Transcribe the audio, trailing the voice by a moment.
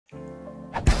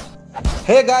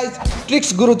Hey guys,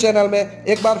 tricks गुरु channel में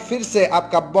एक बार फिर से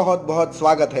आपका बहुत बहुत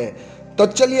स्वागत है। तो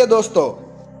चलिए दोस्तों,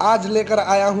 आज लेकर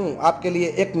आया हूं आपके लिए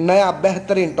एक नया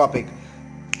बेहतरीन टॉपिक।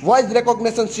 वॉइस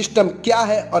रिकॉग्निशन सिस्टम क्या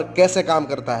है और कैसे काम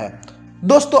करता है।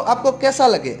 दोस्तों, आपको कैसा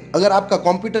लगे अगर आपका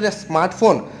कंप्यूटर या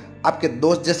स्मार्टफोन आपके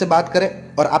दोस्त जैसे बात करे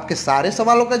और आपके सारे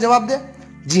सवालों का जवाब दे?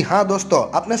 जी हाँ दोस्तों,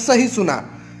 आपने सही सुना।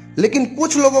 लेकिन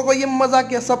कुछ लोगों को यह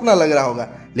मजाक या सपना लग रहा होगा,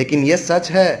 लेकिन यह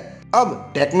सच है। अब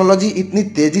टेक्नोलॉजी इतनी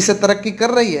तेजी से तरक्की कर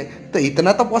रही है तो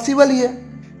इतना तो पॉसिबल ही है।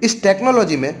 इस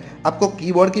टेक्नोलॉजी में आपको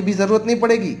कीबोर्ड की भी जरूरत नहीं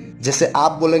पड़ेगी। जैसे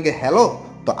आप बोलेंगे हेलो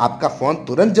तो आपका फोन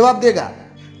तुरंत जवाब देगा।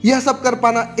 यह सब कर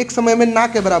पाना एक समय में ना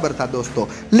के बराबर था दोस्तों,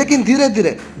 लेकिन धीरे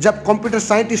धीरे जब कंप्यूटर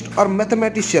साइंटिस्ट और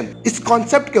मैथमेटिशियन इस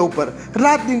कॉन्सेप्ट के ऊपर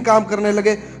रात दिन काम करने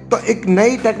लगे तो एक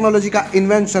नई टेक्नोलॉजी का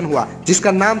इन्वेंशन हुआ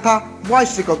जिसका नाम था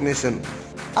वॉइस रिकॉग्निशन।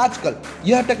 आजकल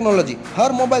यह टेक्नोलॉजी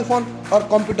हर मोबाइल फोन और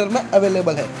कंप्यूटर में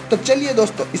अवेलेबल है। तो चलिए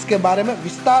दोस्तों, इसके बारे में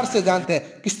विस्तार से जानते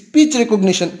हैं कि स्पीच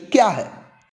रिकॉग्निशन क्या है।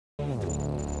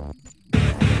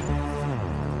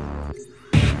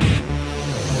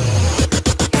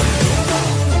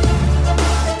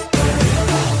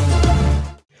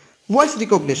 वॉइस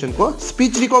रिकॉग्निशन को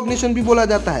स्पीच रिकॉग्निशन भी बोला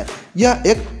जाता है। यह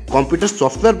एक कंप्यूटर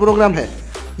सॉफ्टवेयर प्रोग्राम है।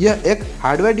 यह एक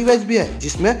हार्डवेयर डिवाइस भी है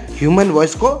जिसमें ह्यूमन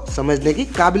वॉइस को समझने की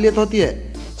काबिलियत होती है।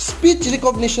 स्पीच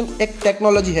रिकॉग्निशन एक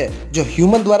टेक्नोलॉजी है जो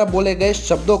ह्यूमन द्वारा बोले गए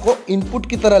शब्दों को इनपुट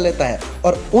की तरह लेता है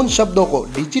और उन शब्दों को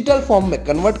डिजिटल फॉर्म में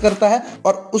कन्वर्ट करता है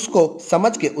और उसको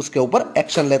समझ के उसके ऊपर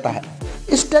एक्शन लेता है।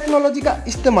 इस टेक्नोलॉजी का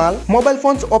इस्तेमाल मोबाइल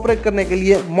फोन्स ऑपरेट करने के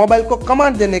लिए, मोबाइल को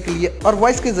कमांड देने के लिए और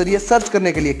वॉइस के जरिए सर्च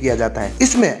करने के लिए किया जाता है।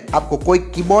 इसमें आपको कोई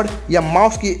कीबोर्ड या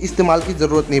माउस की इस्तेमाल की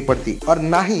जरूरत नहीं पड़ती और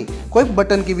ना ही कोई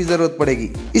बटन की भी जरूरत पड़ेगी।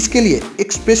 इसके लिए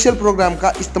एक स्पेशल प्रोग्राम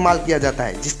का इस्तेमाल किया जाता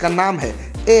है जिसका नाम है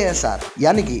ASR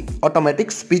यानी कि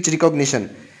ऑटोमेटिक स्पीच रिकॉग्निशन।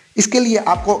 इसके लिए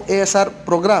आपको ASR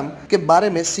प्रोग्राम के बारे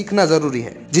में सीखना जरूरी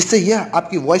है, जिससे यह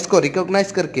आपकी वॉइस को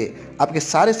रिकॉग्नाइज करके आपके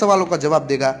सारे सवालों का जवाब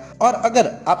देगा और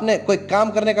अगर आपने कोई काम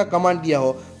करने का कमांड दिया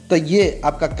हो तो ये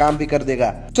आपका काम भी कर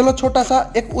देगा। चलो छोटा सा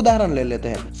एक उदाहरण ले लेते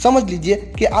हैं। समझ लीजिए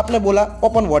कि आपने बोला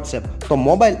ओपन व्हाट्सएप, तो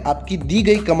मोबाइल आपकी दी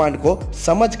गई कमांड को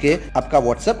समझ के आपका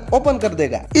व्हाट्सएप ओपन कर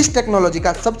देगा। इस टेक्नोलॉजी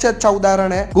का सबसे अच्छा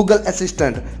उदाहरण है गूगल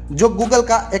असिस्टेंट, जो गूगल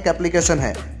का एक एप्लीकेशन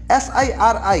है।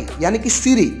 SIRI यानी कि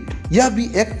सीरी, यह भी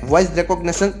एक वॉइस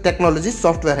रिकॉग्निशन टेक्नोलॉजी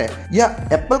सॉफ्टवेयर है। यह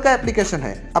एप्पल का एप्लीकेशन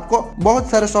है। आपको बहुत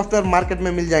सारे सॉफ्टवेयर मार्केट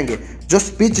में मिल जाएंगे जो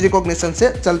स्पीच रिकॉग्निशन से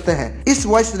चलते हैं। इस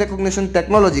वॉइस रिकॉग्निशन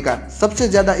टेक्नोलॉजी का सबसे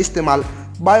ज्यादा इस्तेमाल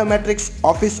बायोमेट्रिक्स,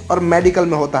 ऑफिस और मेडिकल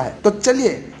में होता है। तो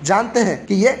चलिए जानते हैं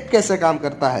कि यह कैसे काम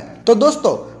करता है। तो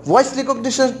दोस्तों, वॉइस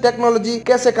रिकॉग्निशन टेक्नोलॉजी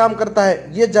कैसे काम करता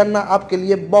है ये जानना आपके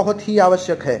लिए बहुत ही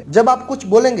आवश्यक है। जब आप कुछ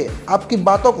बोलेंगे, आपकी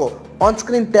बातों को ऑन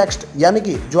स्क्रीन टेक्स्ट यानी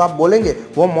कि जो आप बोलेंगे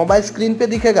वो मोबाइल स्क्रीन पे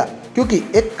दिखेगा, क्योंकि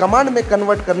एक कमांड में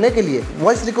कन्वर्ट करने के लिए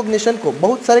वॉइस रिकॉग्निशन को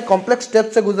बहुत सारे कॉम्प्लेक्स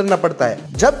स्टेप से गुजरना पड़ता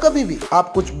है। जब कभी भी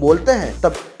आप कुछ बोलते हैं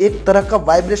तब एक तरह का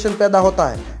वाइब्रेशन पैदा होता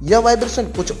है। यह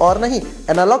वाइब्रेशन कुछ और नहीं,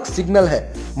 एनालॉग सिग्नल है।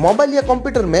 मोबाइल या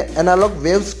कंप्यूटर में एनालॉग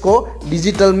वेव्स को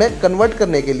डिजिटल में कन्वर्ट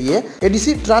करने के लिए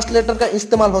ADC ट्रांसलेटर का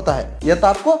इस्तेमाल होता है। यह तो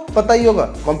आपको पता ही होगा,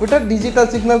 कंप्यूटर डिजिटल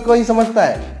सिग्नल को ही समझता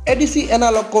है। ADC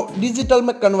एनालॉग को डिजिटल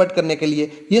में कन्वर्ट करने के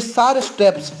लिए ये सारे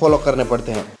स्टेप्स फॉलो करने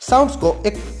पड़ते हैं। साउंड्स को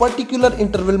एक पर्टिकुलर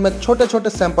इंटरवल में छोटे छोटे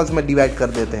सैंपल्स में डिवाइड कर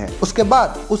देते हैं। उसके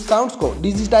बाद उस साउंड्स को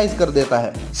डिजिटाइज कर देता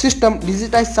है। सिस्टम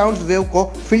डिजिटाइज साउंड वेव को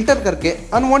फिल्टर करके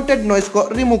अनवांटेड नॉइज को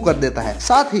रिमूव कर देता है।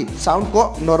 साथ ही साउंड को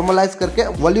नॉर्मलाइज करके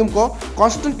वॉल्यूम को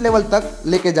कांस्टेंट लेवल तक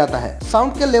लेके जाता है।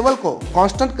 साउंड के लेवल को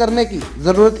कांस्टेंट करने की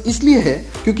जरूरत इसलिए है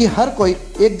क्योंकि हर कोई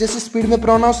एक जैसी स्पीड में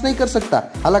प्रोनाउंस नहीं कर सकता।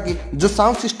 हालांकि जो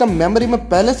साउंड सिस्टम मेमोरी में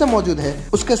पहले से मौजूद है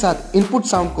उसके साथ इनपुट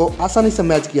साउंड को आसानी से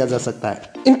मैच किया जा सकता है।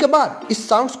 इनके बाद इस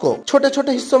साउंड्स को छोटे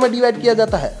छोटे हिस्सों में डिवाइड किया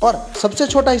जाता है और सबसे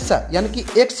छोटा हिस्सा यानी कि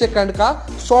 1 सेकंड का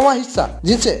 100वां हिस्सा,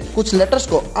 जिनसे कुछ लेटर्स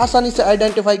को आसानी से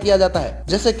आइडेंटिफाई किया जाता है,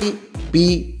 जैसे कि P,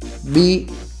 B,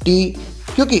 T।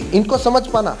 क्योंकि इनको समझ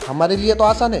पाना हमारे लिए तो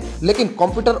आसान है, लेकिन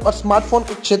कंप्यूटर और स्मार्टफोन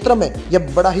के क्षेत्र में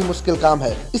यह बड़ा ही मुश्किल काम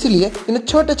है। इसलिए इन्हें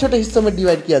छोटे छोटे हिस्सों में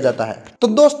डिवाइड किया जाता है। तो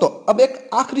दोस्तों, अब एक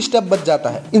आखिरी स्टेप बच जाता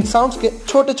है। इन साउंड्स के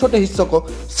छोटे छोटे हिस्सों को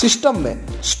सिस्टम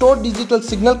में स्टोर डिजिटल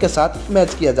सिग्नल के साथ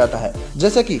मैच किया जाता है।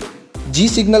 जैसे कि G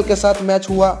सिग्नल के साथ मैच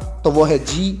हुआ तो वो है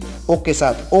G, O के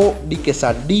साथ O, D के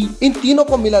साथ D। इन तीनों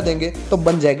को मिला देंगे तो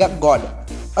बन जाएगा गॉड।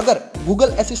 अगर गूगल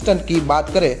असिस्टेंट की बात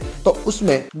करें तो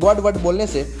उसमें गॉड वर्ड बोलने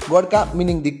से गॉड का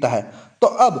मीनिंग दिखता है। तो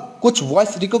अब कुछ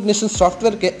वॉइस रिकॉग्निशन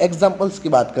सॉफ्टवेयर के एग्जांपल्स की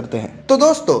बात करते हैं। तो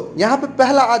दोस्तों, यहाँ पे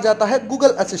पहला आ जाता है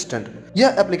गूगल असिस्टेंट।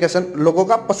 यह एप्लीकेशन लोगों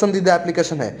का पसंदीदा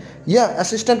एप्लीकेशन है। यह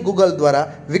असिस्टेंट गूगल द्वारा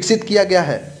विकसित किया गया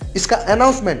है। इसका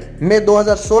अनाउंसमेंट मई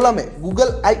 2016 में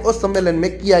गूगल I/O सम्मेलन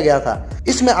में किया गया था।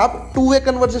 इसमें आप टू वे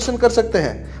कन्वर्सेशन कर सकते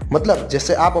हैं, मतलब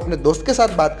जैसे आप अपने दोस्त के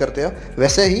साथ बात करते हो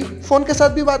वैसे ही फोन के साथ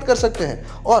भी बात कर सकते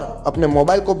हैं और अपने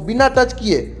मोबाइल को बिना टच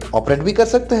किए ऑपरेट भी कर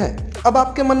सकते हैं। अब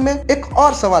आपके मन में एक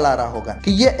और सवाल आ रहा होगा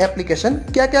कि ये एप्लीकेशन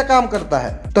क्या क्या काम करता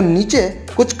है। तो नीचे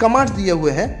कुछ कमांड्स दिए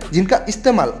हुए हैं जिनका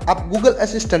इस्तेमाल आप गूगल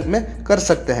असिस्टेंट में कर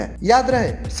सकते हैं। याद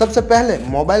रहे, सबसे पहले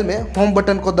मोबाइल में होम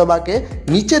बटन को दबा के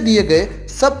नीचे दिए गए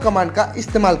सब कमांड का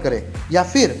इस्तेमाल करें या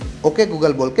फिर ओके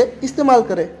गूगल बोल के इस्तेमाल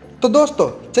करें। तो दोस्तों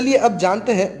चलिए अब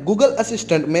जानते हैं गूगल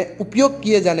असिस्टेंट में उपयोग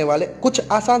किए जाने वाले कुछ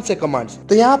आसान से कमांड्स।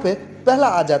 तो यहाँ पे पहला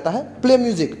आ जाता है प्ले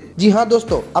म्यूजिक। जी हाँ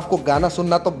दोस्तों, आपको गाना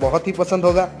सुनना तो बहुत ही पसंद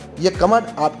होगा, ये कमांड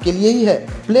आपके लिए ही है।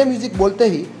 प्ले म्यूजिक बोलते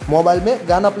ही मोबाइल में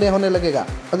गाना प्ले होने लगेगा।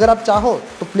 अगर आप चाहो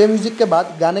तो प्ले म्यूजिक के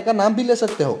बाद गाने का नाम भी ले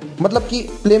सकते हो, मतलब कि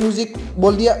प्ले म्यूजिक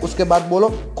बोल दिया उसके बाद बोलो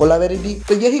कोलावेरी दी,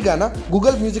 तो यही गाना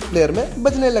गूगल म्यूजिक प्लेयर में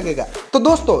बजने लगेगा। तो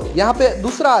दोस्तों यहाँ पे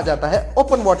दूसरा आ जाता है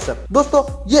ओपन व्हाट्सएप। दोस्तों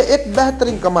ये एक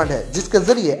बेहतरीन कमांड है जिसके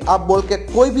जरिए आप बोल के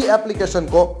कोई भी एप्लीकेशन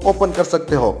को ओपन कर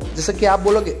सकते हो। जैसे कि आप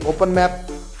बोलोगे ओपन मैप,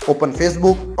 ओपन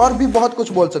फेसबुक और भी बहुत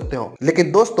कुछ बोल सकते हो।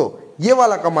 लेकिन दोस्तों ये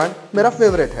वाला कमांड मेरा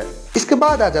फेवरेट है। इसके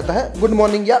बाद आ जाता है गुड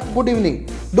मॉर्निंग या गुड इवनिंग।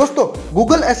 दोस्तों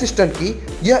गूगल असिस्टेंट की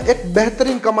यह एक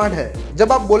बेहतरीन कमांड है।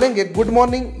 जब आप बोलेंगे गुड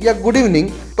मॉर्निंग या गुड इवनिंग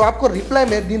तो आपको रिप्लाई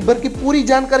में दिन भर की पूरी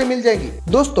जानकारी मिल जाएगी।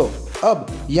 दोस्तों अब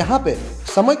यहाँ पे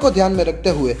समय को ध्यान में रखते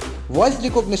हुए वॉइस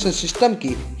रिकॉग्निशन सिस्टम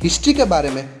की हिस्ट्री के बारे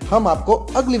में हम आपको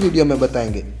अगली वीडियो में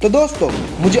बताएंगे। तो दोस्तों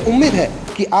मुझे उम्मीद है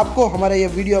कि आपको हमारा ये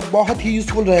वीडियो बहुत ही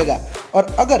यूजफुल रहेगा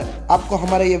और अगर आपको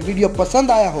हमारा ये वीडियो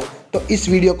पसंद आया हो तो इस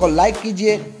वीडियो को लाइक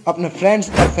कीजिए, अपने फ्रेंड्स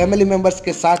और फैमिली मेंबर्स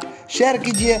के साथ शेयर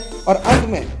कीजिए और अंत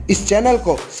में इस चैनल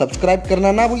को सब्सक्राइब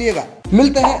करना ना भूलिएगा।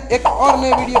 मिलते हैं एक और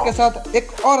नए वीडियो के साथ,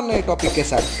 एक और नए टॉपिक के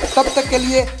साथ। तब तक के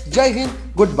लिए जय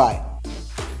हिंद, गुड बाय।